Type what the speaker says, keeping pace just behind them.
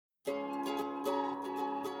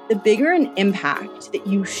the bigger an impact that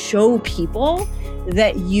you show people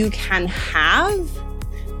that you can have,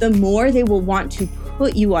 the more they will want to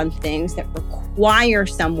put you on things that require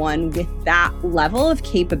someone with that level of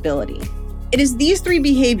capability. It is these three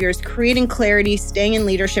behaviors, creating clarity, staying in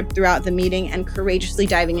leadership throughout the meeting, and courageously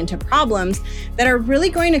diving into problems, that are really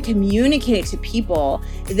going to communicate to people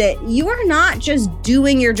that you are not just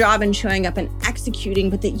doing your job and showing up and executing,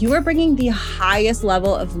 but that you are bringing the highest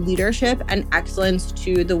level of leadership and excellence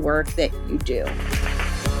to the work that you do.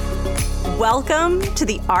 Welcome to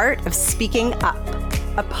The Art of Speaking Up,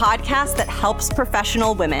 a podcast that helps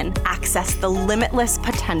professional women access the limitless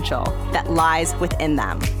potential that lies within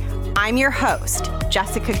them. I'm your host,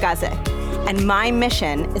 Jessica Guzik, and my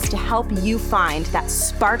mission is to help you find that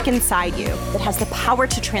spark inside you that has the power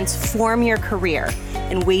to transform your career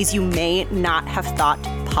in ways you may not have thought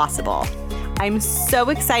possible. I'm so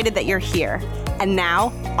excited that you're here. And now,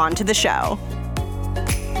 on to the show.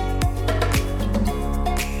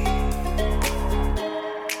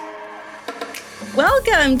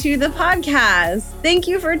 Welcome to the podcast. Thank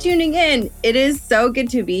you for tuning in. It is so good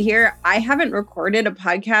to be here. I haven't recorded a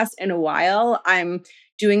podcast in a while. I'm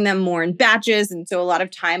doing them more in batches, and so a lot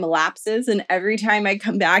of time elapses. And every time I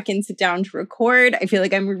come back and sit down to record, I feel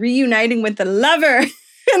like I'm reuniting with the lover.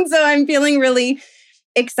 And so I'm feeling really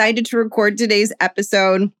excited to record today's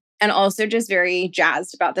episode, and also just very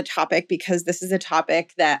jazzed about the topic, because this is a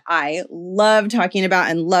topic that I love talking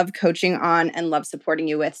about and love coaching on and love supporting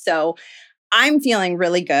you with. So I'm feeling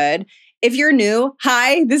really good. If you're new,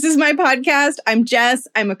 hi, this is my podcast. I'm Jess.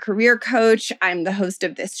 I'm a career coach. I'm the host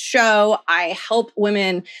of this show. I help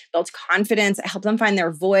women build confidence. I help them find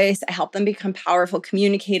their voice. I help them become powerful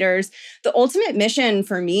communicators. The ultimate mission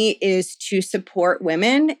for me is to support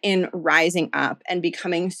women in rising up and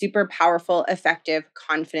becoming super powerful, effective,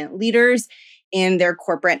 confident leaders in their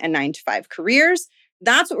corporate and 9-to-5 careers.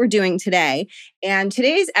 That's what we're doing today. And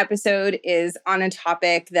today's episode is on a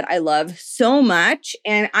topic that I love so much.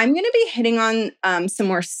 And I'm going to be hitting on some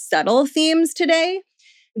more subtle themes today.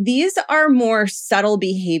 These are more subtle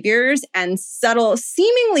behaviors and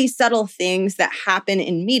seemingly subtle things that happen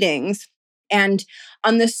in meetings. And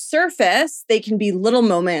on the surface, they can be little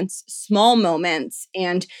moments, small moments,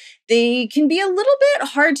 and they can be a little bit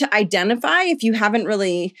hard to identify if you haven't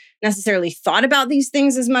really necessarily thought about these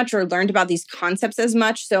things as much or learned about these concepts as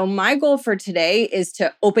much. So my goal for today is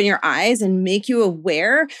to open your eyes and make you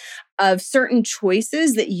aware of certain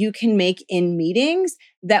choices that you can make in meetings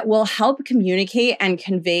that will help communicate and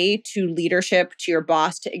convey to leadership, to your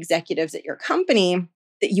boss, to executives at your company,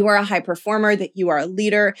 that you are a high performer, that you are a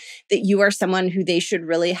leader, that you are someone who they should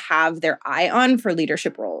really have their eye on for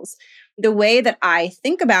leadership roles. The way that I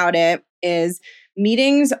think about it is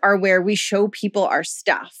meetings are where we show people our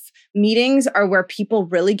stuff. Meetings are where people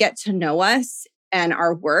really get to know us and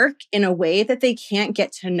our work in a way that they can't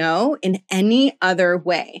get to know in any other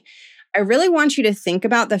way. I really want you to think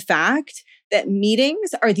about the fact that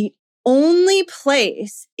meetings are the only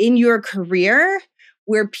place in your career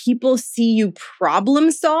where people see you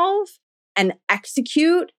problem solve and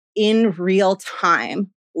execute in real time,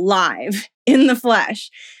 live, in the flesh.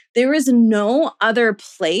 There is no other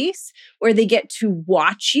place where they get to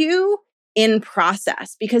watch you in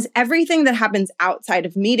process, because everything that happens outside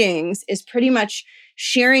of meetings is pretty much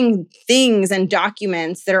sharing things and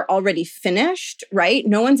documents that are already finished, right?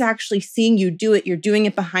 No one's actually seeing you do it. You're doing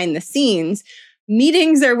it behind the scenes.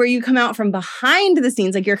 Meetings are where you come out from behind the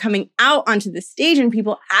scenes, like you're coming out onto the stage and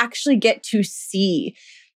people actually get to see.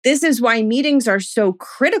 This is why meetings are so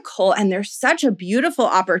critical, and they're such a beautiful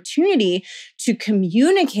opportunity to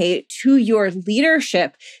communicate to your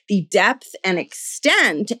leadership the depth and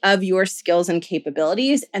extent of your skills and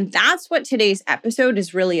capabilities. And that's what today's episode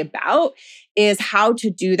is really about, is how to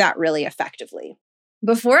do that really effectively.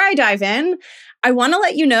 Before I dive in, I want to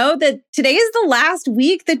let you know that today is the last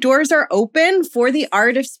week that doors are open for the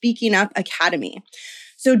Art of Speaking Up Academy.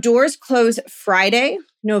 So doors close Friday,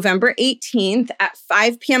 November 18th at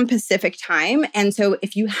 5 p.m. Pacific time. And so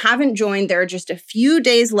if you haven't joined, there are just a few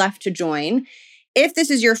days left to join. If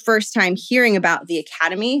this is your first time hearing about the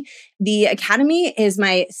Academy is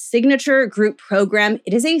my signature group program.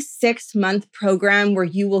 It is a 6-month program where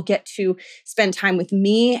you will get to spend time with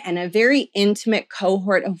me and a very intimate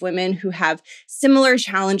cohort of women who have similar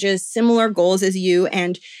challenges, similar goals as you,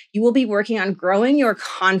 and you will be working on growing your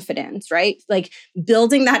confidence, right? Like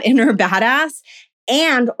building that inner badass.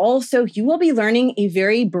 And also, you will be learning a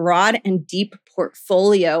very broad and deep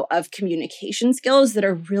portfolio of communication skills that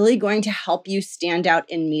are really going to help you stand out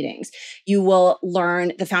in meetings. You will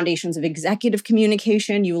learn the foundations of executive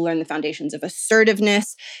communication. You will learn the foundations of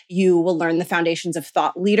assertiveness. You will learn the foundations of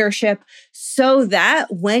thought leadership so that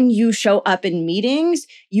when you show up in meetings,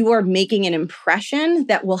 you are making an impression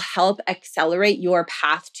that will help accelerate your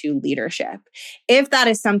path to leadership. If that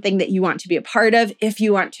is something that you want to be a part of, if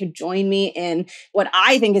you want to join me in what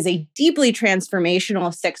I think is a deeply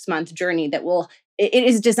transformational 6-month journey that it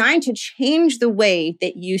is designed to change the way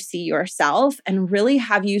that you see yourself and really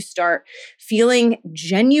have you start feeling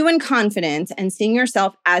genuine confidence and seeing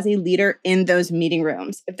yourself as a leader in those meeting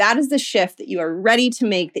rooms. If that is the shift that you are ready to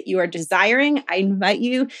make, that you are desiring, I invite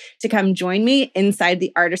you to come join me inside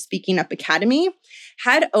the Art of Speaking Up Academy.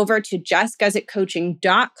 Head over to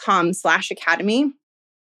jessguzikcoaching.com/academy.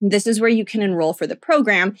 This is where you can enroll for the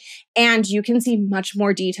program, and you can see much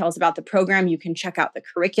more details about the program. You can check out the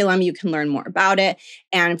curriculum. You can learn more about it,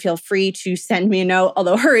 and feel free to send me a note,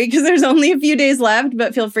 although hurry because there's only a few days left,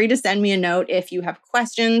 but feel free to send me a note if you have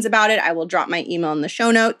questions about it. I will drop my email in the show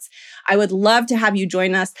notes. I would love to have you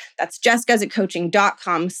join us. That's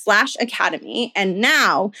jessguzikcoaching.com/academy. And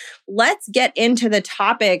now let's get into the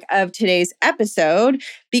topic of today's episode,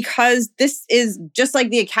 because this is just like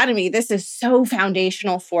the Academy. This is so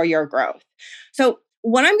foundational for your growth. So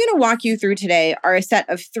what I'm going to walk you through today are a set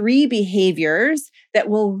of 3 behaviors that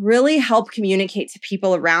will really help communicate to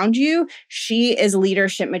people around you. She is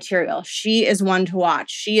leadership material. She is one to watch.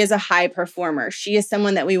 She is a high performer. She is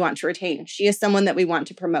someone that we want to retain. She is someone that we want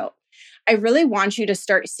to promote. I really want you to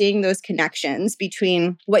start seeing those connections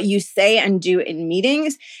between what you say and do in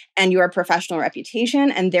meetings and your professional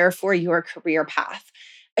reputation, and therefore your career path.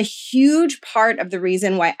 A huge part of the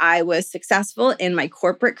reason why I was successful in my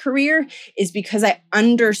corporate career is because I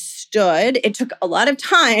understood. It took a lot of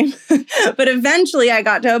time, but eventually I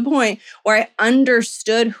got to a point where I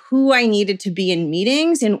understood who I needed to be in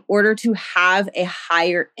meetings in order to have a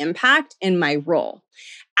higher impact in my role.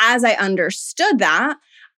 As I understood that,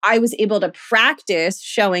 I was able to practice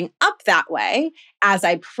showing up that way. As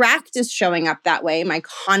I practiced showing up that way, my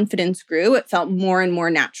confidence grew. It felt more and more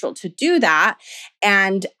natural to do that.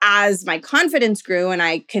 And as my confidence grew and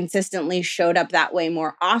I consistently showed up that way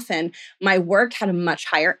more often, my work had a much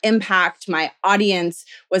higher impact. My audience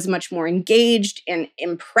was much more engaged and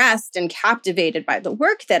impressed and captivated by the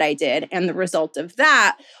work that I did. And the result of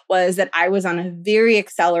that was that I was on a very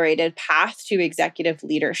accelerated path to executive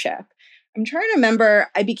leadership. I'm trying to remember,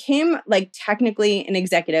 I became technically an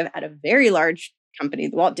executive at a very large company,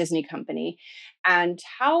 the Walt Disney Company. And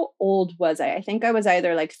how old was I? I think I was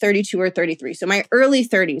either 32 or 33. So my early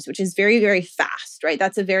 30s, which is very, very fast, right?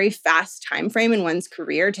 That's a very fast time frame in one's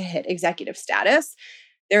career to hit executive status.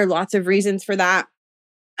 There are lots of reasons for that.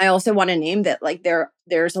 I also want to name that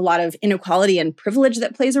there's a lot of inequality and privilege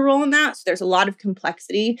that plays a role in that. So there's a lot of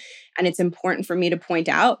complexity. And it's important for me to point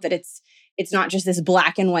out that it's not just this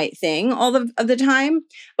black and white thing all of the time.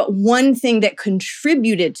 But one thing that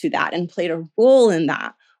contributed to that and played a role in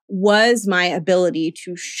that was my ability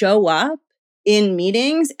to show up in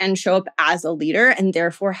meetings and show up as a leader and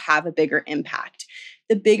therefore have a bigger impact.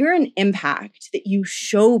 The bigger an impact that you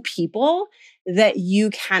show people that you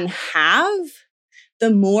can have, the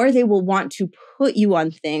more they will want to put you on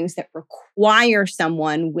things that require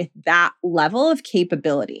someone with that level of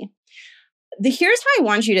capability. Here's how I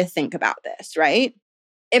want you to think about this, right?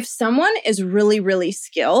 If someone is really, really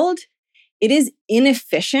skilled, it is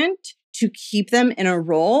inefficient to keep them in a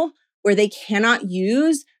role where they cannot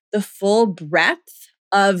use the full breadth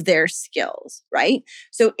of their skills, right?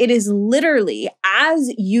 So it is literally,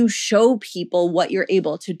 as you show people what you're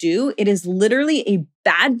able to do, it is literally a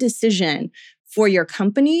bad decision for your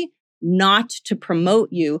company not to promote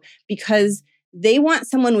you, because they want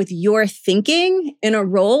someone with your thinking in a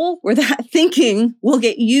role where that thinking will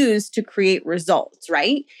get used to create results,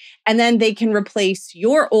 right? And then they can replace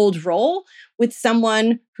your old role with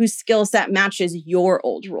someone whose skill set matches your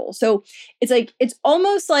old role. So it's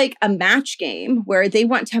almost like a match game where they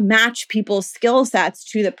want to match people's skill sets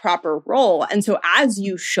to the proper role. And so as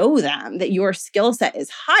you show them that your skill set is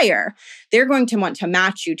higher, they're going to want to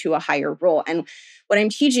match you to a higher role. And what I'm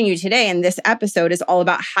teaching you today in this episode is all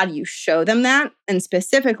about how do you show them that, and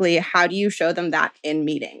specifically, how do you show them that in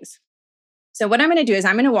meetings? So what I'm going to do is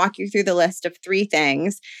I'm going to walk you through the list of 3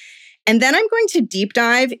 things, and then I'm going to deep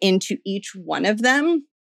dive into each one of them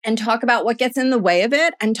and talk about what gets in the way of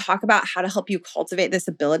it and talk about how to help you cultivate this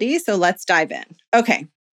ability. So let's dive in. Okay.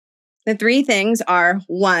 The 3 things are: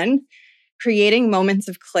 1, creating moments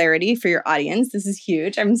of clarity for your audience. This is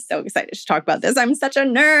huge. I'm so excited to talk about this. I'm such a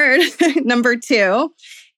nerd. Number 2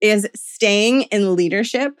 is staying in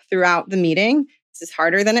leadership throughout the meeting. This is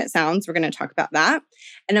harder than it sounds. We're going to talk about that.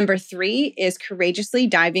 And number 3 is courageously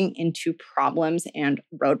diving into problems and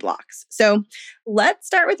roadblocks. So let's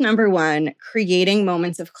start with number 1, creating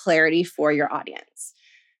moments of clarity for your audience.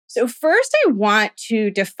 So first, I want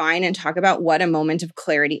to define and talk about what a moment of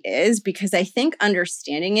clarity is, because I think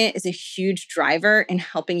understanding it is a huge driver in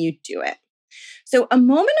helping you do it. So a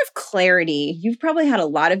moment of clarity, you've probably had a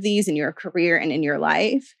lot of these in your career and in your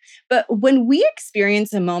life, but when we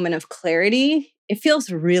experience a moment of clarity, it feels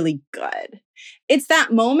really good. It's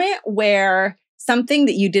that moment where something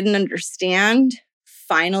that you didn't understand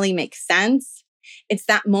finally makes sense. It's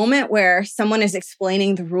that moment where someone is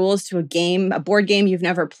explaining the rules to a game, a board game you've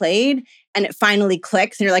never played, and it finally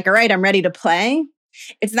clicks and you're like, all right, I'm ready to play.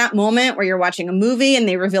 It's that moment where you're watching a movie and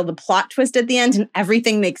they reveal the plot twist at the end and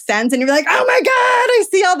everything makes sense. And you're like, oh my God, I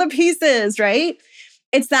see all the pieces, right?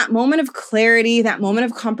 It's that moment of clarity, that moment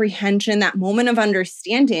of comprehension, that moment of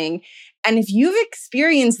understanding. And if you've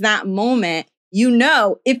experienced that moment, you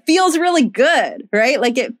know it feels really good, right?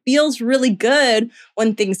 Like it feels really good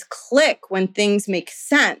when things click, when things make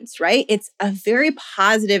sense, right? It's a very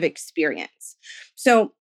positive experience.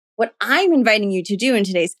 So what I'm inviting you to do in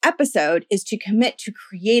today's episode is to commit to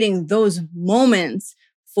creating those moments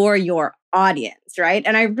for your audience, right?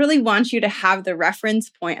 And I really want you to have the reference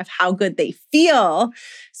point of how good they feel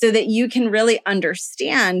so that you can really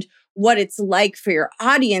understand what it's like for your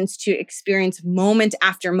audience to experience moment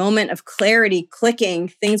after moment of clarity, clicking,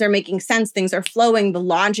 things are making sense, things are flowing, the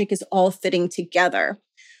logic is all fitting together.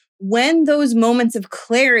 When those moments of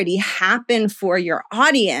clarity happen for your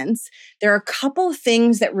audience, there are a couple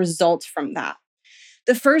things that result from that.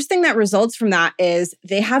 The first thing that results from that is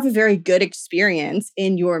they have a very good experience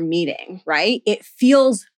in your meeting, right? It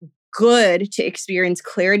feels good to experience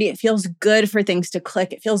clarity. It feels good for things to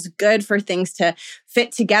click. It feels good for things to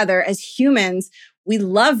fit together. As humans, we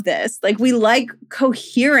love this. Like we like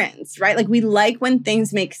coherence, right? Like we like when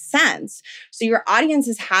things make sense. So your audience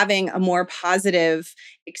is having a more positive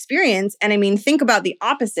experience. And I mean, think about the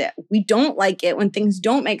opposite. We don't like it when things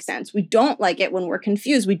don't make sense. We don't like it when we're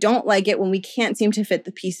confused. We don't like it when we can't seem to fit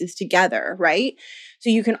the pieces together, right?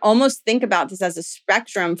 So you can almost think about this as a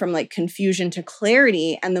spectrum from like confusion to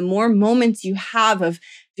clarity. And the more moments you have of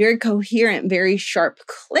very coherent, very sharp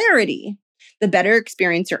clarity, the better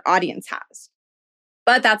experience your audience has.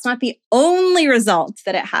 But that's not the only result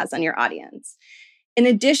that it has on your audience. In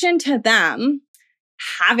addition to them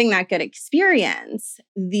having that good experience,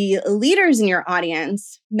 the leaders in your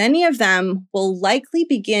audience, many of them will likely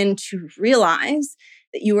begin to realize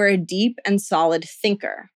that you are a deep and solid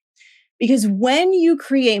thinker. Because when you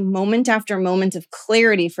create moment after moment of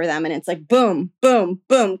clarity for them, and it's like boom, boom,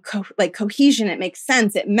 boom, like cohesion, it makes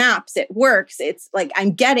sense, it maps, it works, it's like,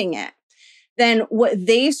 I'm getting it. Then what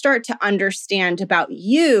they start to understand about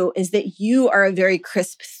you is that you are a very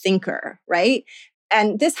crisp thinker, right?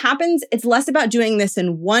 And this happens, it's less about doing this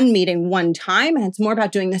in one meeting one time, and it's more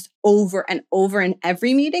about doing this over and over in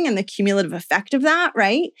every meeting and the cumulative effect of that,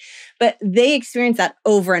 right? But they experience that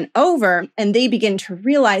over and over, and they begin to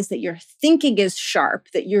realize that your thinking is sharp,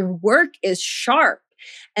 that your work is sharp.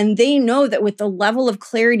 And they know that with the level of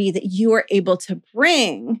clarity that you are able to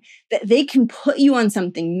bring, that they can put you on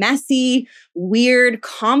something messy, weird,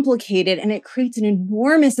 complicated, and it creates an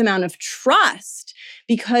enormous amount of trust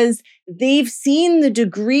because they've seen the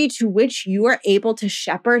degree to which you are able to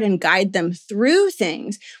shepherd and guide them through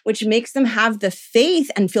things, which makes them have the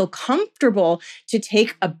faith and feel comfortable to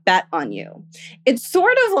take a bet on you. It's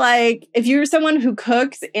sort of like if you're someone who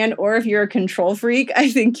cooks and or if you're a control freak, I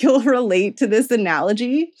think you'll relate to this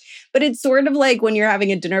analogy. But it's sort of like when you're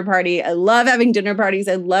having a dinner party. I love having dinner parties.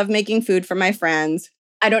 I love making food for my friends.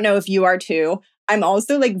 I don't know if you are too. I'm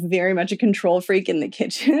also like very much a control freak in the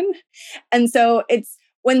kitchen. And so it's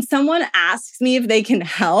when someone asks me if they can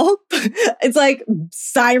help, it's like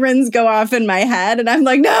sirens go off in my head and I'm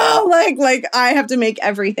like, no, like I have to make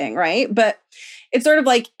everything, right? But it's sort of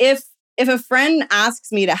like if a friend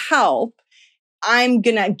asks me to help, I'm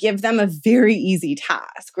going to give them a very easy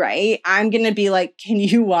task, right? I'm going to be like, can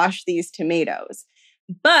you wash these tomatoes?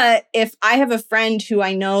 But if I have a friend who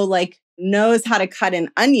I know like knows how to cut an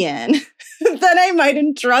onion, then I might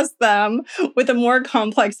entrust them with a more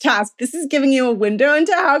complex task. This is giving you a window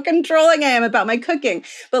into how controlling I am about my cooking.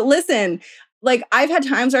 But listen, like I've had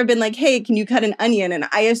times where I've been like, hey, can you cut an onion? And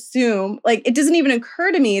I assume like it doesn't even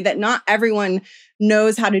occur to me that not everyone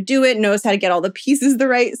knows how to do it, knows how to get all the pieces the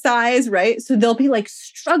right size, right? So they'll be like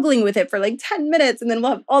struggling with it for like 10 minutes and then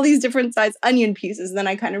we'll have all these different size onion pieces. And then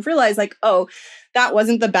I kind of realize like, oh, that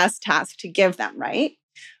wasn't the best task to give them, right?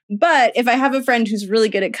 But if I have a friend who's really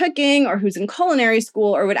good at cooking or who's in culinary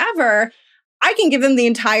school or whatever, I can give them the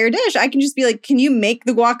entire dish. I can just be like, can you make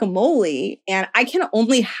the guacamole? And I can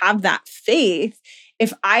only have that faith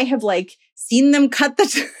if I have like seen them cut the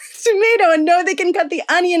tomato and know they can cut the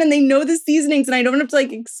onion and they know the seasonings and I don't have to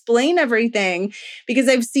like explain everything because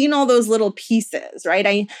I've seen all those little pieces,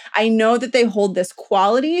 right? I know that they hold this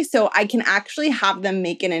quality, so I can actually have them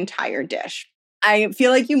make an entire dish. I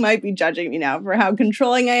feel like you might be judging me now for how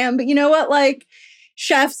controlling I am, but you know what? Like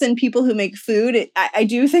chefs and people who make food, I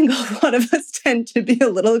do think a lot of us tend to be a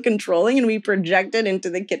little controlling and we project it into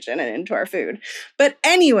the kitchen and into our food. But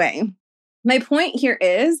anyway, my point here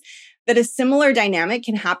is that a similar dynamic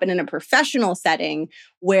can happen in a professional setting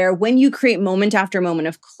where when you create moment after moment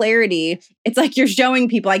of clarity, it's like you're showing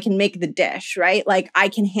people I can make the dish, right? Like I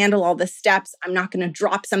can handle all the steps. I'm not going to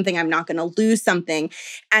drop something. I'm not going to lose something.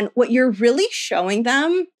 And what you're really showing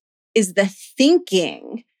them is the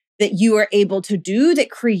thinking that you are able to do that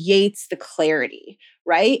creates the clarity,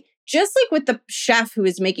 right? Just like with the chef who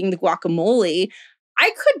is making the guacamole,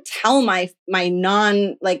 I could tell my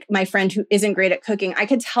friend who isn't great at cooking, I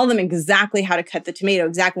could tell them exactly how to cut the tomato,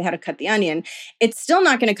 exactly how to cut the onion. It's still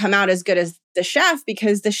not going to come out as good as the chef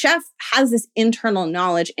because the chef has this internal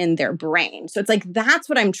knowledge in their brain. So it's like, that's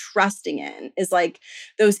what I'm trusting in is like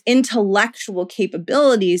those intellectual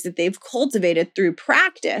capabilities that they've cultivated through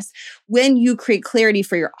practice. When you create clarity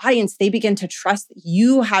for your audience, they begin to trust that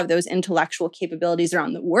you have those intellectual capabilities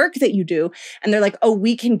around the work that you do. And they're like, oh,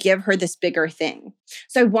 we can give her this bigger thing.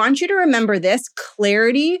 So I want you to remember this: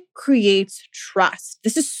 clarity creates trust.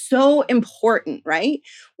 This is so important, right?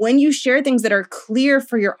 When you share things that are clear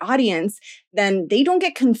for your audience, then they don't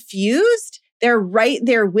get confused. They're right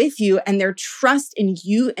there with you and their trust in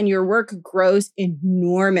you and your work grows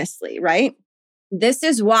enormously, right? This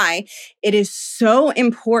is why it is so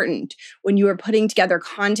important when you are putting together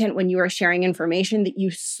content, when you are sharing information, that you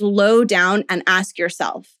slow down and ask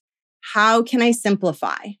yourself, how can I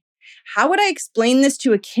simplify? How would I explain this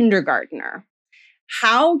to a kindergartner?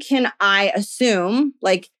 How can I assume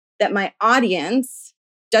that my audience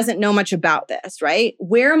doesn't know much about this, right?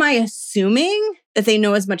 Where am I assuming that they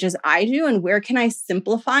know as much as I do? And where can I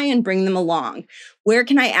simplify and bring them along? Where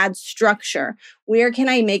can I add structure? Where can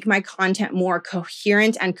I make my content more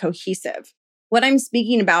coherent and cohesive? What I'm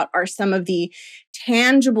speaking about are some of the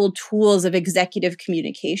tangible tools of executive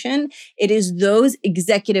communication. It is those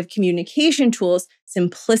executive communication tools: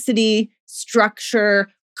 simplicity, structure,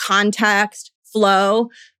 context, flow.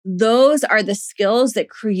 Those are the skills that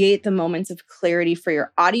create the moments of clarity for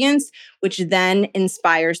your audience, which then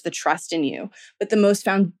inspires the trust in you. But the most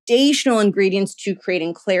foundational ingredients to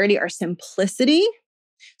creating clarity are simplicity.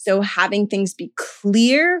 So having things be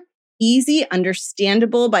clear, easy,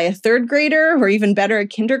 understandable by a third grader, or even better, a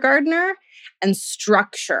kindergartner, and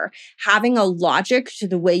structure, having a logic to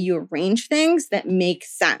the way you arrange things that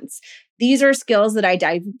makes sense. These are skills that I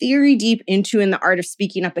dive very deep into in the Art of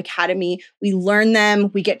Speaking Up Academy. We learn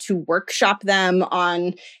them. We get to workshop them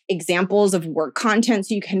on examples of work content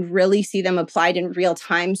so you can really see them applied in real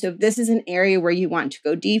time. So if this is an area where you want to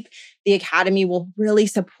go deep, the Academy will really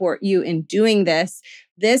support you in doing this.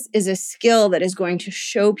 This is a skill that is going to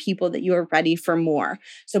show people that you are ready for more.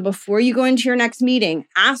 So before you go into your next meeting,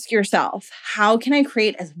 ask yourself, how can I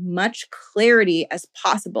create as much clarity as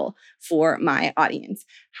possible for my audience?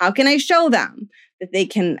 How can I show them that they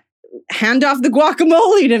can hand off the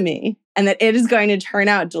guacamole to me and that it is going to turn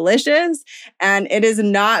out delicious and it is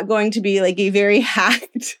not going to be like a very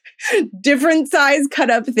hacked, different size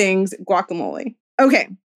cut up things guacamole? Okay,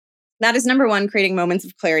 that is number one, creating moments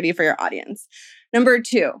of clarity for your audience. Number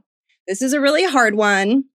two, this is a really hard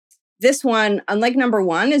one. This one, unlike number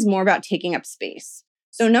one, is more about taking up space.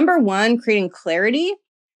 So number one, creating clarity,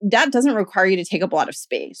 that doesn't require you to take up a lot of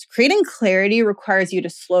space. Creating clarity requires you to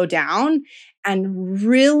slow down and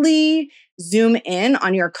really zoom in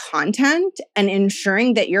on your content and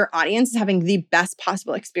ensuring that your audience is having the best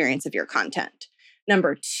possible experience of your content.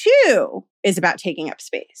 Number two is about taking up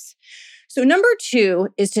space. So number two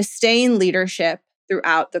is to stay in leadership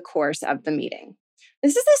throughout the course of the meeting.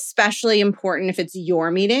 This is especially important if it's your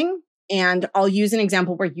meeting. And I'll use an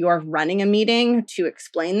example where you are running a meeting to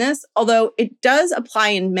explain this, although it does apply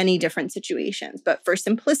in many different situations. But for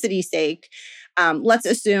simplicity's sake, let's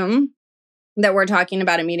assume that we're talking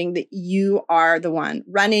about a meeting that you are the one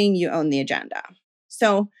running, you own the agenda.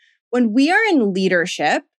 So when we are in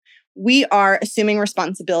leadership, we are assuming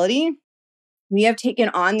responsibility. We have taken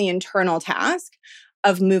on the internal task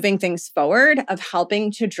of moving things forward, of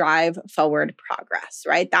helping to drive forward progress,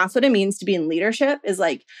 right? That's what it means to be in leadership, is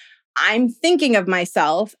like, I'm thinking of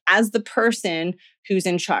myself as the person who's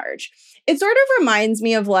in charge. It sort of reminds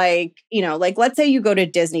me of like, let's say you go to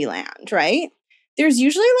Disneyland, right? There's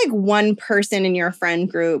usually like one person in your friend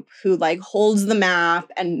group who like holds the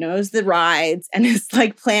map and knows the rides and is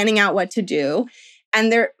like planning out what to do.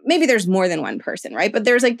 And maybe there's more than one person, right? But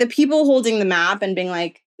there's like the people holding the map and being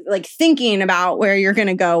like thinking about where you're going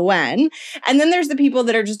to go when. And then there's the people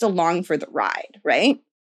that are just along for the ride, right?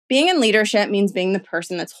 Being in leadership means being the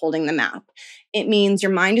person that's holding the map. It means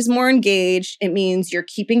your mind is more engaged. It means you're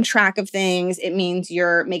keeping track of things. It means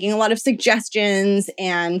you're making a lot of suggestions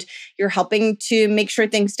and you're helping to make sure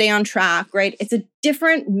things stay on track, right? It's a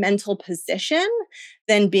different mental position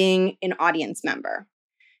than being an audience member.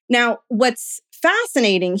 Now, what's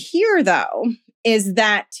fascinating here, though, is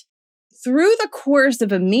that through the course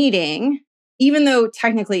of a meeting, even though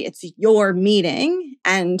technically it's your meeting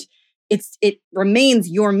and it remains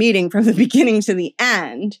your meeting from the beginning to the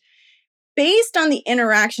end, based on the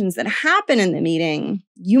interactions that happen in the meeting,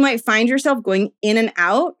 you might find yourself going in and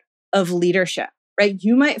out of leadership, right?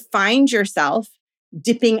 You might find yourself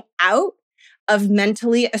dipping out of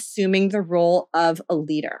mentally assuming the role of a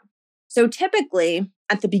leader. So typically,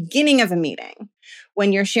 at the beginning of a meeting,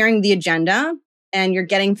 when you're sharing the agenda and you're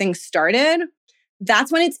getting things started,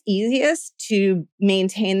 that's when it's easiest to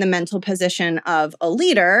maintain the mental position of a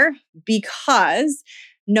leader because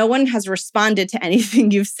no one has responded to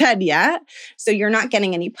anything you've said yet. So you're not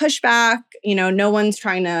getting any pushback. No one's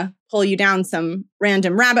trying to pull you down some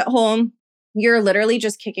random rabbit hole. You're literally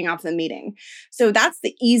just kicking off the meeting. So that's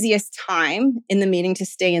the easiest time in the meeting to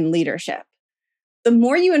stay in leadership. The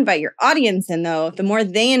more you invite your audience in, though, the more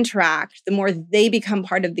they interact, the more they become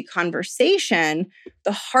part of the conversation,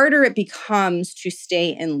 the harder it becomes to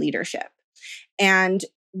stay in leadership. And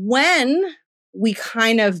when we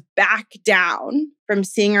kind of back down from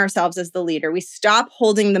seeing ourselves as the leader, we stop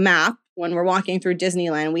holding the map when we're walking through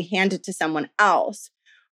Disneyland and we hand it to someone else,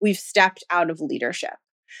 we've stepped out of leadership.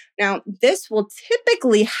 Now, this will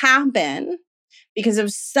typically happen because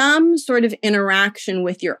of some sort of interaction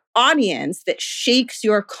with your audience that shakes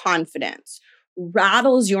your confidence,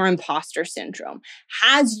 rattles your imposter syndrome,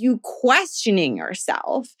 has you questioning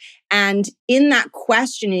yourself. And in that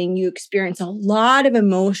questioning, you experience a lot of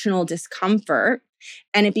emotional discomfort,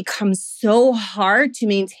 and it becomes so hard to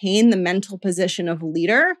maintain the mental position of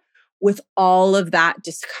leader with all of that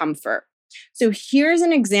discomfort. So here's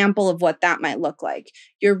an example of what that might look like.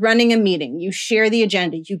 You're running a meeting, you share the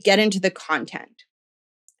agenda, you get into the content,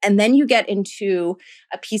 and then you get into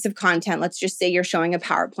a piece of content. Let's just say you're showing a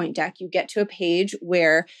PowerPoint deck. You get to a page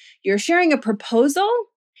where you're sharing a proposal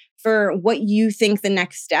for what you think the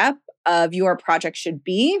next step of your project should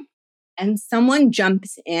be. And someone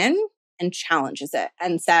jumps in and challenges it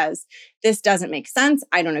and says, this doesn't make sense.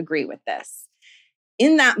 I don't agree with this.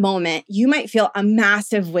 In that moment, you might feel a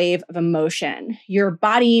massive wave of emotion. Your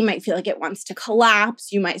body might feel like it wants to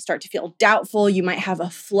collapse. You might start to feel doubtful. You might have a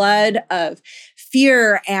flood of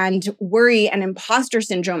fear and worry and imposter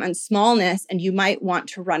syndrome and smallness, and you might want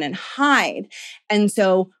to run and hide. And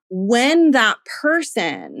so when that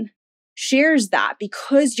person shares that,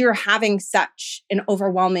 because you're having such an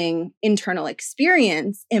overwhelming internal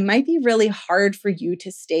experience, it might be really hard for you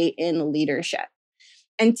to stay in leadership.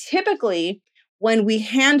 And typically, when we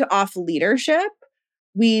hand off leadership,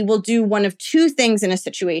 we will do one of two things in a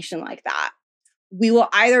situation like that. We will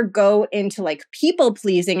either go into like people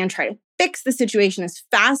pleasing and try to fix the situation as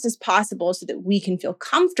fast as possible so that we can feel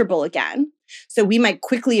comfortable again. So we might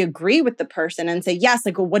quickly agree with the person and say, yes,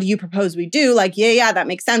 like, well, what do you propose we do? Like, yeah, that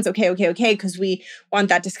makes sense. Okay, because we want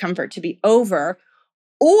that discomfort to be over.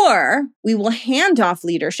 Or we will hand off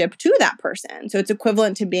leadership to that person. So it's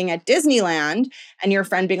equivalent to being at Disneyland and your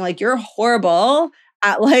friend being like, you're horrible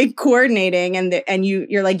at like coordinating. And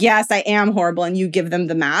you're like, yes, I am horrible. And you give them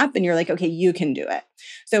the map and you're like, okay, you can do it.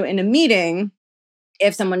 So in a meeting,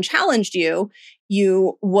 if someone challenged you,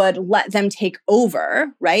 you would let them take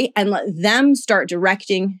over, right? And let them start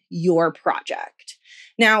directing your project.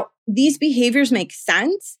 Now, these behaviors make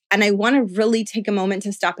sense, and I want to really take a moment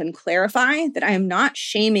to stop and clarify that I am not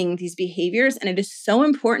shaming these behaviors, and it is so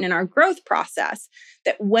important in our growth process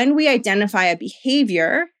that when we identify a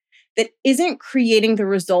behavior that isn't creating the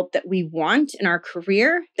result that we want in our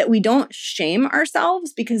career, that we don't shame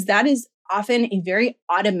ourselves, because that is often a very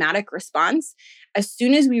automatic response. As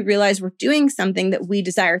soon as we realize we're doing something that we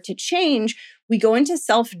desire to change, we go into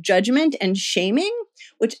self-judgment and shaming,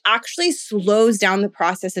 which actually slows down the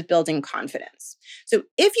process of building confidence. So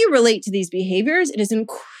if you relate to these behaviors, it is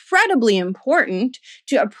incredibly important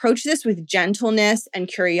to approach this with gentleness and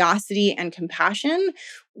curiosity and compassion,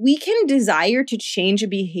 we can desire to change a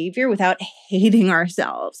behavior without hating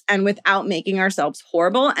ourselves and without making ourselves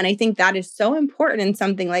horrible. And I think that is so important in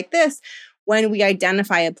something like this when we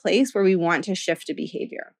identify a place where we want to shift a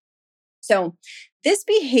behavior. So this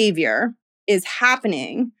behavior is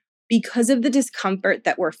happening because of the discomfort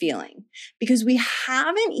that we're feeling, because we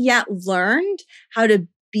haven't yet learned how to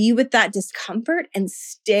be with that discomfort and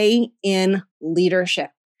stay in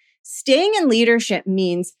leadership. Staying in leadership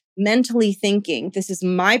means mentally thinking, this is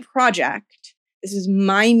my project, this is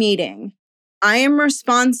my meeting. I am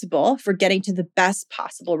responsible for getting to the best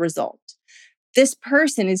possible result. This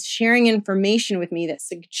person is sharing information with me that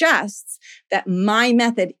suggests that my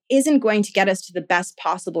method isn't going to get us to the best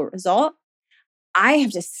possible result. I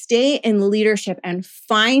have to stay in leadership and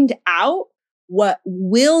find out what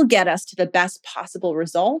will get us to the best possible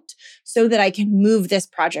result so that I can move this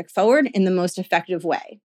project forward in the most effective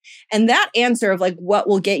way. And that answer of like, what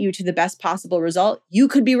will get you to the best possible result? You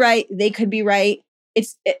could be right. They could be right.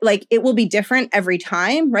 It will be different every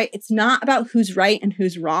time, right? It's not about who's right and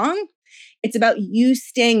who's wrong. It's about you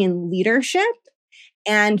staying in leadership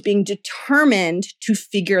and being determined to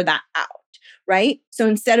figure that out. Right? So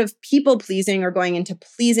instead of people pleasing or going into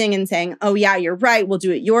pleasing and saying, oh yeah, you're right, we'll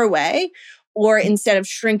do it your way. Or instead of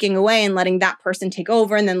shrinking away and letting that person take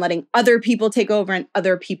over and then letting other people take over and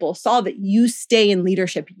other people solve it, you stay in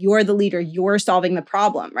leadership. You're the leader. You're solving the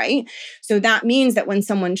problem, right? So that means that when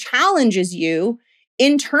someone challenges you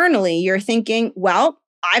internally, you're thinking, well,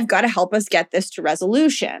 I've got to help us get this to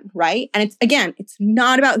resolution, right? And it's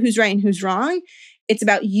not about who's right and who's wrong. It's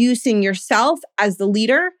about you seeing yourself as the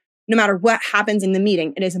leader. No matter what happens in the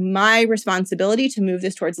meeting, it is my responsibility to move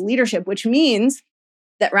this towards leadership, which means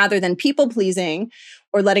that rather than people pleasing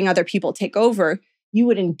or letting other people take over, you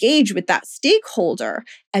would engage with that stakeholder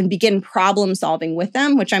and begin problem solving with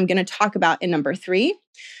them, which I'm going to talk about in number 3.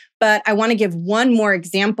 But I want to give one more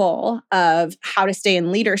example of how to stay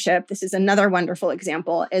in leadership. This is another wonderful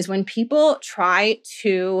example, is when people try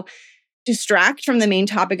to distract from the main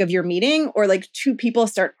topic of your meeting, or like two people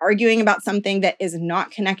start arguing about something that is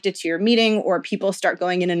not connected to your meeting, or people start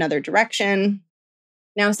going in another direction.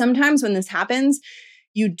 Now, sometimes when this happens,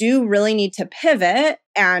 you do really need to pivot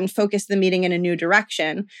and focus the meeting in a new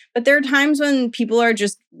direction. But there are times when people are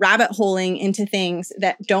just rabbit holing into things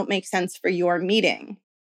that don't make sense for your meeting.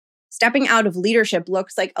 Stepping out of leadership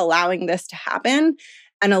looks like allowing this to happen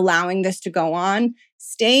and allowing this to go on.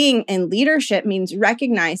 Staying in leadership means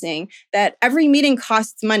recognizing that every meeting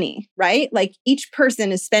costs money, right? Like each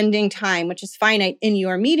person is spending time, which is finite, in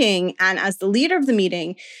your meeting. And as the leader of the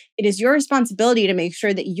meeting, it is your responsibility to make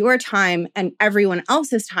sure that your time and everyone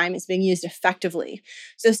else's time is being used effectively.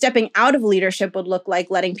 So stepping out of leadership would look like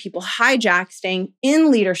letting people hijack. Staying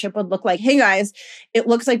in leadership would look like, hey guys, it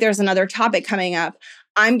looks like there's another topic coming up.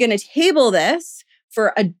 I'm going to table this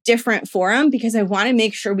for a different forum because I want to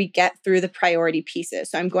make sure we get through the priority pieces.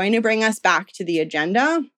 So I'm going to bring us back to the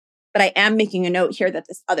agenda, but I am making a note here that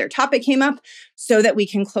this other topic came up so that we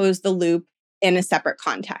can close the loop in a separate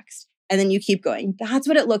context. And then you keep going. That's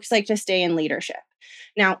what it looks like to stay in leadership.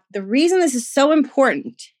 Now, the reason this is so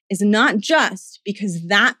important is not just because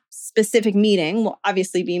that specific meeting will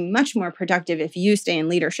obviously be much more productive if you stay in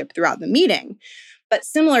leadership throughout the meeting, but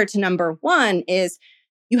similar to number 1 is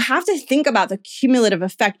you have to think about the cumulative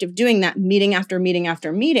effect of doing that meeting after meeting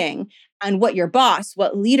after meeting, and what your boss,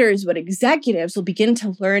 what leaders, what executives will begin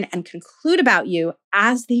to learn and conclude about you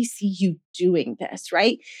as they see you doing this,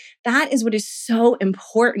 right? That is what is so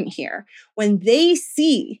important here. When they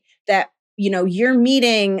see that, your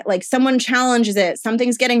meeting, like someone challenges it,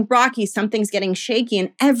 something's getting rocky, something's getting shaky,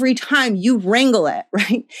 and every time you wrangle it,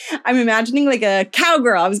 right? I'm imagining like a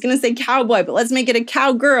cowgirl. I was going to say cowboy, but let's make it a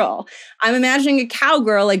cowgirl. I'm imagining a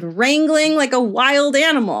cowgirl like wrangling like a wild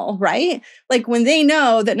animal, right? Like when they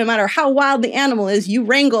know that no matter how wild the animal is, you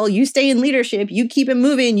wrangle, you stay in leadership, you keep it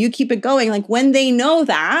moving, you keep it going. Like when they know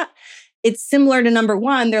that, it's similar to number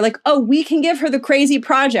 1. They're like, oh, we can give her the crazy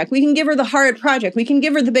project. We can give her the hard project. We can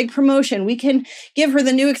give her the big promotion. We can give her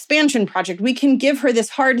the new expansion project. We can give her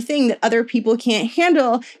this hard thing that other people can't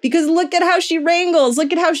handle because look at how she wrangles.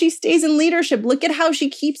 Look at how she stays in leadership. Look at how she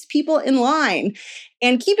keeps people in line.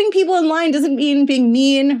 And keeping people in line doesn't mean being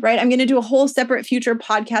mean, right? I'm going to do a whole separate future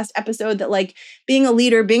podcast episode that like being a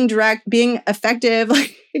leader, being direct, being effective,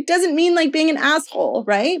 like it doesn't mean like being an asshole,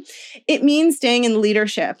 right? It means staying in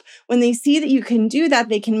leadership. When they see that you can do that,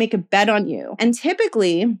 they can make a bet on you. And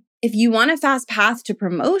typically, if you want a fast path to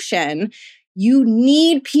promotion, you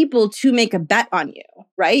need people to make a bet on you,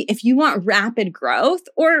 right? If you want rapid growth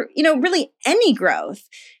or, really any growth,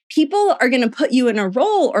 people are going to put you in a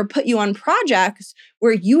role or put you on projects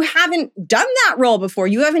where you haven't done that role before.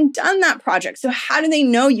 You haven't done that project. So how do they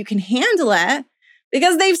know you can handle it?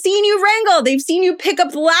 Because they've seen you wrangle. They've seen you pick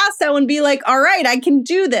up the lasso and be like, all right, I can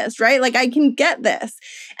do this, right? Like I can get this.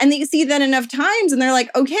 And they see that enough times and they're like,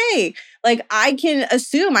 okay, like I can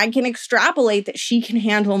assume, I can extrapolate that she can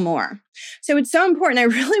handle more. So it's so important. I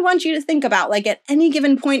really want you to think about, like, at any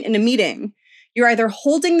given point in a meeting, you're either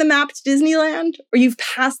holding the map to Disneyland or you've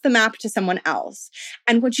passed the map to someone else.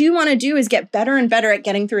 And what you want to do is get better and better at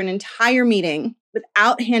getting through an entire meeting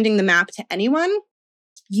without handing the map to anyone.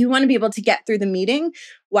 You want to be able to get through the meeting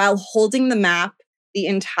while holding the map the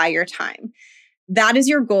entire time. That is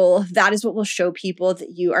your goal. That is what will show people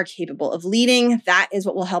that you are capable of leading. That is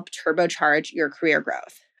what will help turbocharge your career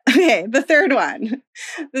growth. Okay, the third one.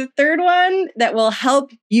 The third one that will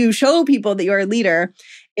help you show people that you're a leader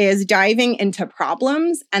is diving into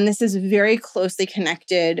problems. And this is very closely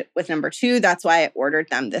connected with number 2. That's why I ordered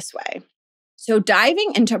them this way. So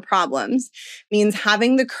diving into problems means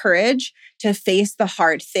having the courage to face the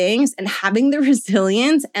hard things and having the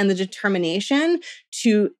resilience and the determination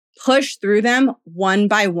to push through them one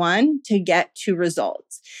by one to get to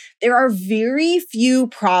results. There are very few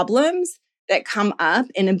problems that come up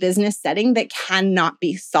in a business setting that cannot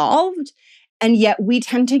be solved. And yet we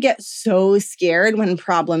tend to get so scared when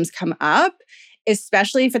problems come up,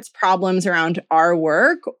 especially if it's problems around our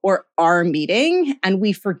work or our meeting, and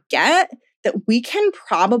we forget that we can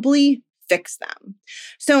probably fix them.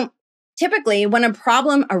 So typically when a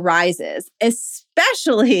problem arises,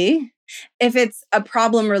 especially if it's a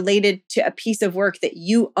problem related to a piece of work that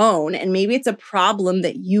you own, and maybe it's a problem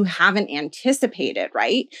that you haven't anticipated,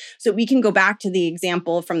 right? So we can go back to the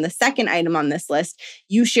example from the second item on this list.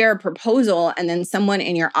 You share a proposal and then someone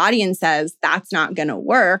in your audience says, that's not going to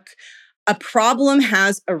work. A problem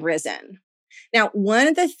has arisen. Now, one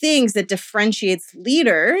of the things that differentiates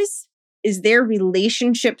leaders is their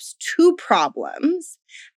relationships to problems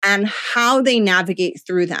and how they navigate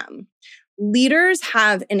through them. Leaders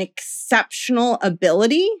have an exceptional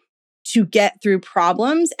ability to get through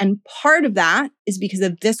problems. And part of that is because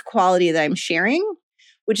of this quality that I'm sharing,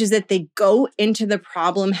 which is that they go into the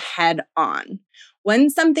problem head on. When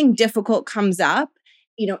something difficult comes up,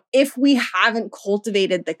 if we haven't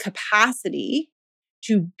cultivated the capacity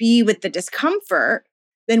to be with the discomfort,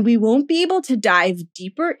 then we won't be able to dive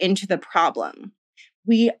deeper into the problem.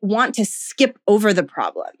 We want to skip over the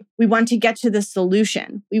problem. We want to get to the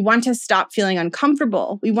solution. We want to stop feeling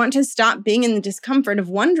uncomfortable. We want to stop being in the discomfort of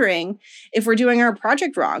wondering if we're doing our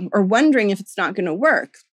project wrong or wondering if it's not going to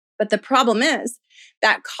work. But the problem is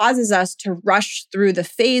that causes us to rush through the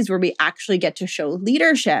phase where we actually get to show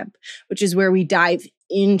leadership, which is where we dive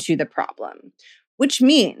into the problem, which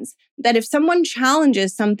means that if someone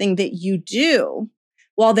challenges something that you do,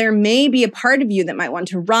 while there may be a part of you that might want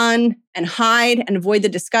to run and hide and avoid the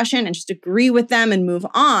discussion and just agree with them and move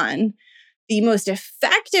on, the most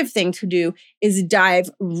effective thing to do is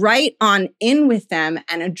dive right on in with them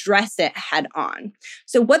and address it head on.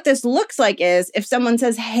 So what this looks like is if someone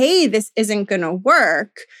says, hey, this isn't going to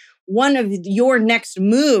work, one of your next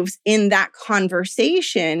moves in that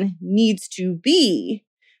conversation needs to be,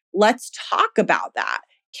 let's talk about that.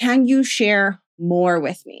 Can you share more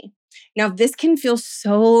with me? Now, this can feel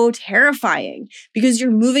so terrifying because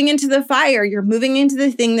you're moving into the fire, you're moving into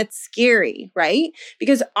the thing that's scary, right?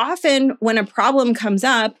 Because often when a problem comes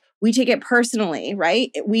up, we take it personally,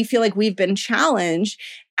 right? We feel like we've been challenged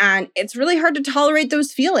and it's really hard to tolerate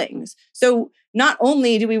those feelings. So not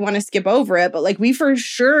only do we want to skip over it, but we for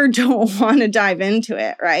sure don't want to dive into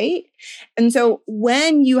it, right? And so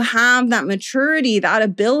when you have that maturity, that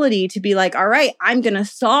ability to be like, all right, I'm going to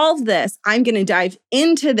solve this, I'm going to dive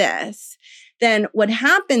into this, then what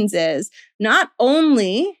happens is not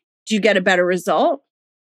only do you get a better result,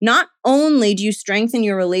 not only do you strengthen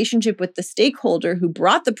your relationship with the stakeholder who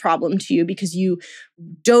brought the problem to you because you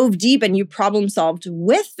dove deep and you problem solved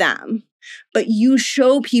with them, but you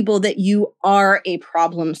show people that you are a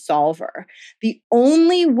problem solver. The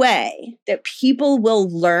only way that people will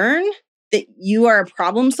learn that you are a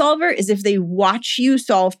problem solver is if they watch you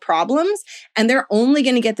solve problems, and they're only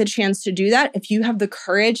going to get the chance to do that if you have the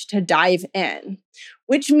courage to dive in,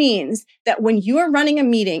 which means that when you are running a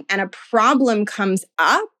meeting and a problem comes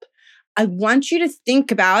up, I want you to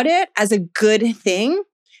think about it as a good thing.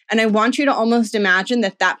 And I want you to almost imagine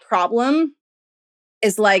that that problem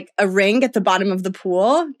is like a ring at the bottom of the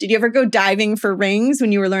pool. Did you ever go diving for rings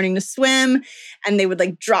when you were learning to swim and they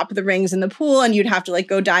would drop the rings in the pool and you'd have to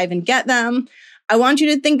go dive and get them? I want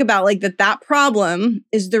you to think about like that problem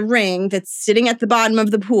is the ring that's sitting at the bottom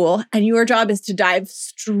of the pool, and your job is to dive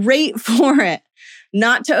straight for it,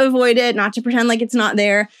 not to avoid it, not to pretend like it's not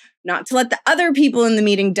there, not to let the other people in the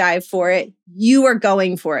meeting dive for it. You are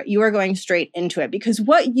going for it. You are going straight into it, because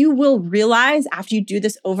what you will realize after you do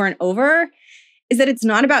this over and over is that it's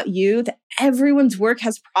not about you, that everyone's work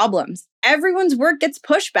has problems. Everyone's work gets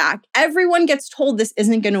pushback. Everyone gets told this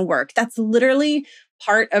isn't going to work. That's literally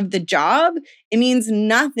part of the job. It means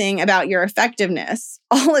nothing about your effectiveness.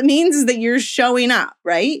 All it means is that you're showing up,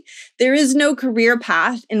 right? There is no career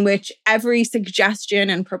path in which every suggestion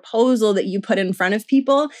and proposal that you put in front of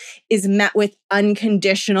people is met with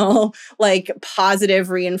unconditional, like positive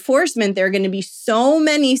reinforcement. There are going to be so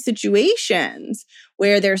many situations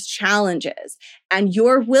where there's challenges, and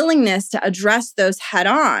your willingness to address those head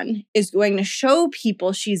on is going to show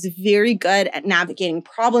people she's very good at navigating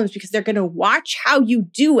problems, because they're going to watch how you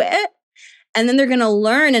do it. And then they're going to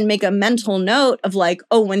learn and make a mental note of like,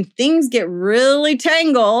 oh, when things get really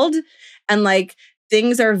tangled and like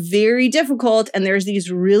things are very difficult and there's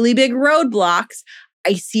these really big roadblocks,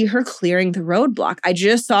 I see her clearing the roadblock. I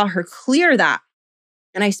just saw her clear that.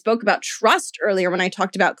 And I spoke about trust earlier when I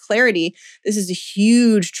talked about clarity. This is a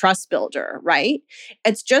huge trust builder, right?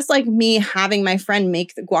 It's just like me having my friend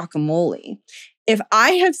make the guacamole. If I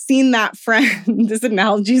have seen that friend, this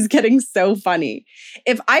analogy is getting so funny.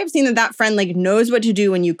 If I've seen that friend like knows what to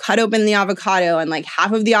do when you cut open the avocado and like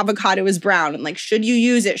half of the avocado is brown, and like, should you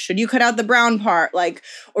use it? Should you cut out the brown part? Like,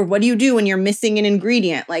 or what do you do when you're missing an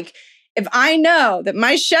ingredient? Like, if I know that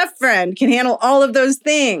my chef friend can handle all of those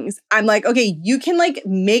things, I'm like, okay, you can like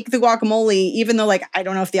make the guacamole, even though like, I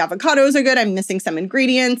don't know if the avocados are good. I'm missing some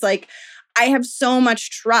ingredients. Like, I have so much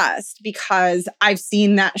trust because I've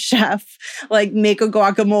seen that chef like make a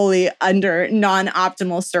guacamole under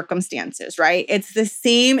non-optimal circumstances, right? It's the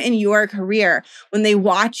same in your career. When they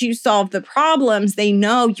watch you solve the problems, they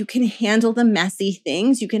know you can handle the messy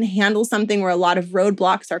things. You can handle something where a lot of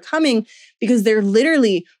roadblocks are coming, because they're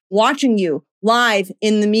literally watching you live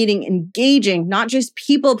in the meeting, engaging, not just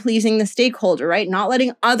people pleasing the stakeholder, right? Not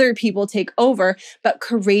letting other people take over, but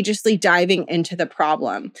courageously diving into the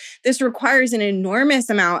problem. This requires an enormous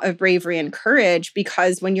amount of bravery and courage,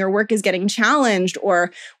 because when your work is getting challenged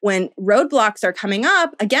or when roadblocks are coming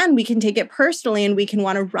up, again, we can take it personally and we can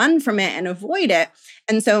want to run from it and avoid it.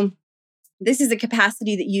 And so this is a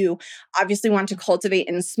capacity that you obviously want to cultivate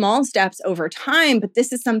in small steps over time, but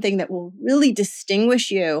this is something that will really distinguish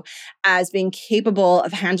you as being capable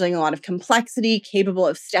of handling a lot of complexity, capable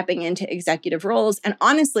of stepping into executive roles. And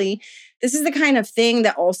honestly, this is the kind of thing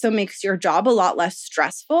that also makes your job a lot less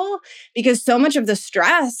stressful, because so much of the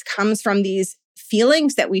stress comes from these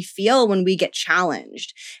feelings that we feel when we get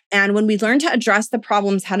challenged. And when we learn to address the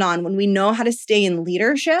problems head on, when we know how to stay in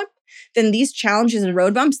leadership, then these challenges and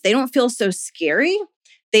road bumps, they don't feel so scary.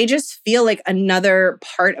 They just feel like another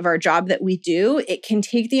part of our job that we do. It can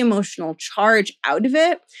take the emotional charge out of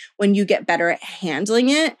it when you get better at handling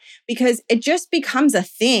it, because it just becomes a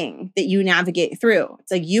thing that you navigate through.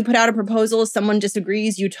 It's like you put out a proposal, someone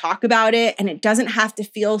disagrees, you talk about it, and it doesn't have to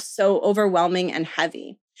feel so overwhelming and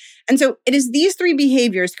heavy. And so it is these three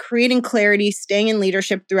behaviors, creating clarity, staying in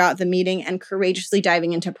leadership throughout the meeting, and courageously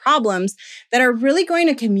diving into problems, that are really going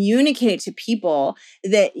to communicate to people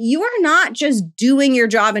that you are not just doing your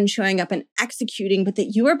job and showing up and executing, but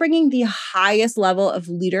that you are bringing the highest level of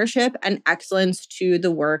leadership and excellence to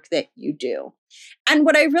the work that you do. And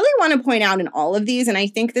what I really want to point out in all of these, and I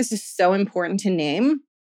think this is so important to name,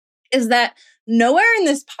 is that nowhere in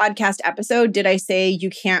this podcast episode did I say you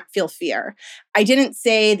can't feel fear. I didn't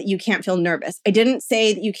say that you can't feel nervous. I didn't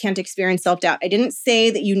say that you can't experience self-doubt. I didn't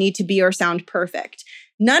say that you need to be or sound perfect.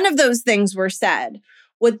 None of those things were said.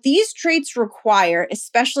 What these traits require,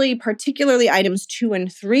 especially particularly items 2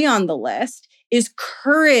 and 3 on the list, is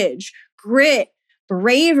courage, grit,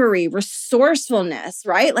 bravery, resourcefulness,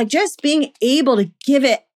 right? Like just being able to give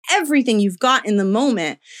it everything you've got in the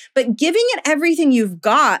moment, but giving it everything you've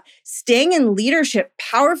got, staying in leadership,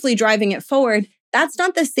 powerfully driving it forward, that's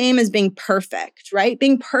not the same as being perfect, right?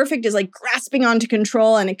 Being perfect is like grasping onto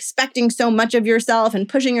control and expecting so much of yourself and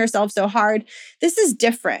pushing yourself so hard. This is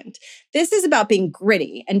different. This is about being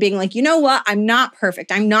gritty and being like, you know what? I'm not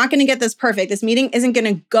perfect. I'm not going to get this perfect. This meeting isn't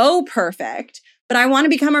going to go perfect, but I want to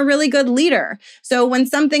become a really good leader. So when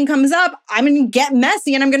something comes up, I'm going to get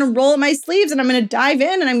messy and I'm going to roll up my sleeves and I'm going to dive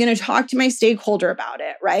in and I'm going to talk to my stakeholder about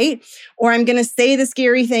it, right? Or I'm going to say the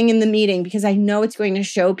scary thing in the meeting because I know it's going to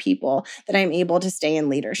show people that I'm able to stay in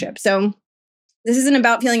leadership. So this isn't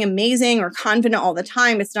about feeling amazing or confident all the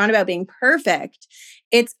time. It's not about being perfect.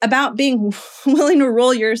 It's about being willing to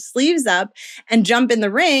roll your sleeves up and jump in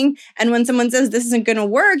the ring. And when someone says this isn't going to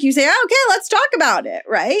work, you say, oh, okay, let's talk about it,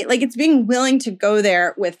 right? Like it's being willing to go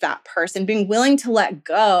there with that person, being willing to let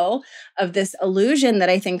go of this illusion that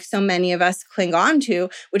I think so many of us cling on to,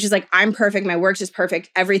 which is like, I'm perfect, my work is perfect,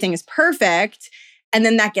 everything is perfect. And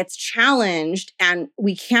then that gets challenged and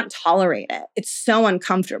we can't tolerate it. It's so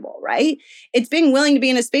uncomfortable, right? It's being willing to be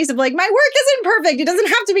in a space of like, my work isn't perfect. It doesn't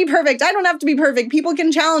have to be perfect. I don't have to be perfect. People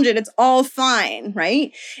can challenge it. It's all fine,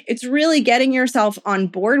 right? It's really getting yourself on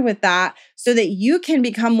board with that so that you can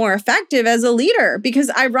become more effective as a leader. Because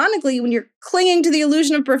ironically, when you're clinging to the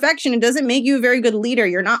illusion of perfection, it doesn't make you a very good leader.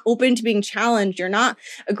 You're not open to being challenged. You're not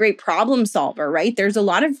a great problem solver, right? There's a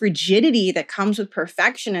lot of rigidity that comes with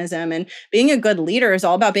perfectionism, and being a good leader is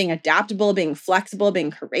all about being adaptable, being flexible, being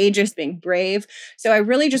courageous, being brave. So I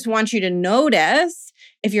really just want you to notice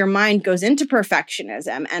if your mind goes into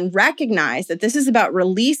perfectionism and recognize that this is about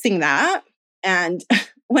releasing that. And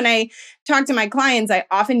when I talk to my clients, I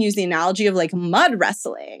often use the analogy of like mud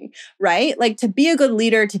wrestling, right? Like to be a good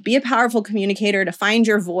leader, to be a powerful communicator, to find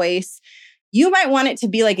your voice, you might want it to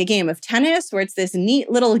be like a game of tennis where it's this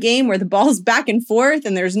neat little game where the ball's back and forth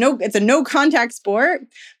and it's a no contact sport.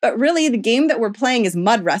 But really the game that we're playing is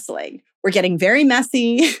mud wrestling. We're getting very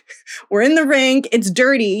messy. We're in the rink. It's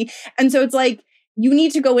dirty. And so it's like, you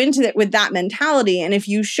need to go into it with that mentality. And if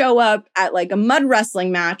you show up at like a mud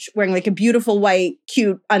wrestling match wearing like a beautiful white,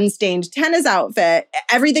 cute, unstained tennis outfit,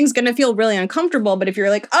 everything's going to feel really uncomfortable. But if you're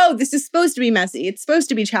like, oh, this is supposed to be messy, it's supposed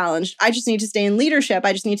to be challenged, I just need to stay in leadership,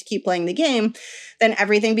 I just need to keep playing the game, then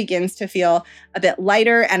everything begins to feel a bit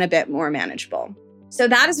lighter and a bit more manageable. So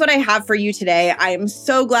that is what I have for you today. I am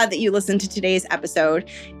so glad that you listened to today's episode.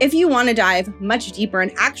 If you want to dive much deeper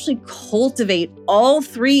and actually cultivate all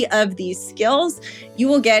three of these skills, you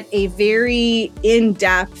will get a very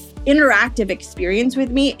in-depth, interactive experience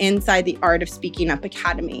with me inside the Art of Speaking Up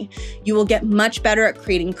Academy. You will get much better at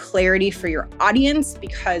creating clarity for your audience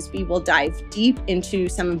because we will dive deep into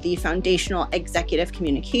some of the foundational executive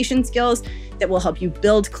communication skills that will help you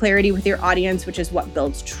build clarity with your audience, which is what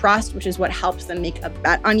builds trust, which is what helps them make a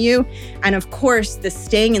bet on you. And of course, the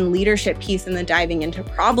staying in leadership piece and the diving into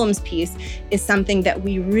problems piece is something that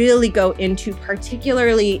we really go into,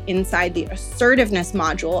 particularly inside the assertiveness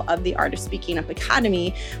module of the Art of Speaking Up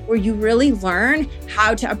Academy, where you really learn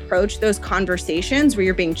how to approach those conversations where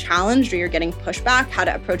you're being challenged or you're getting pushback, how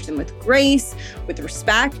to approach them with grace, with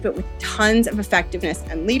respect, but with tons of effectiveness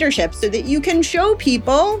and leadership so that you can show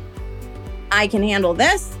people, I can handle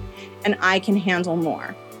this and I can handle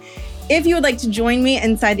more. If you would like to join me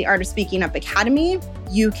inside the Art of Speaking Up Academy,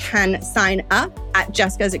 you can sign up at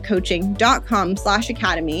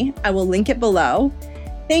jessicasitcoaching.com/academy. I will link it below.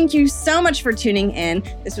 Thank you so much for tuning in.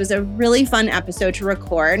 This was a really fun episode to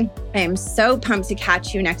record. I am so pumped to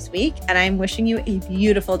catch you next week, and I'm wishing you a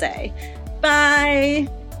beautiful day. Bye.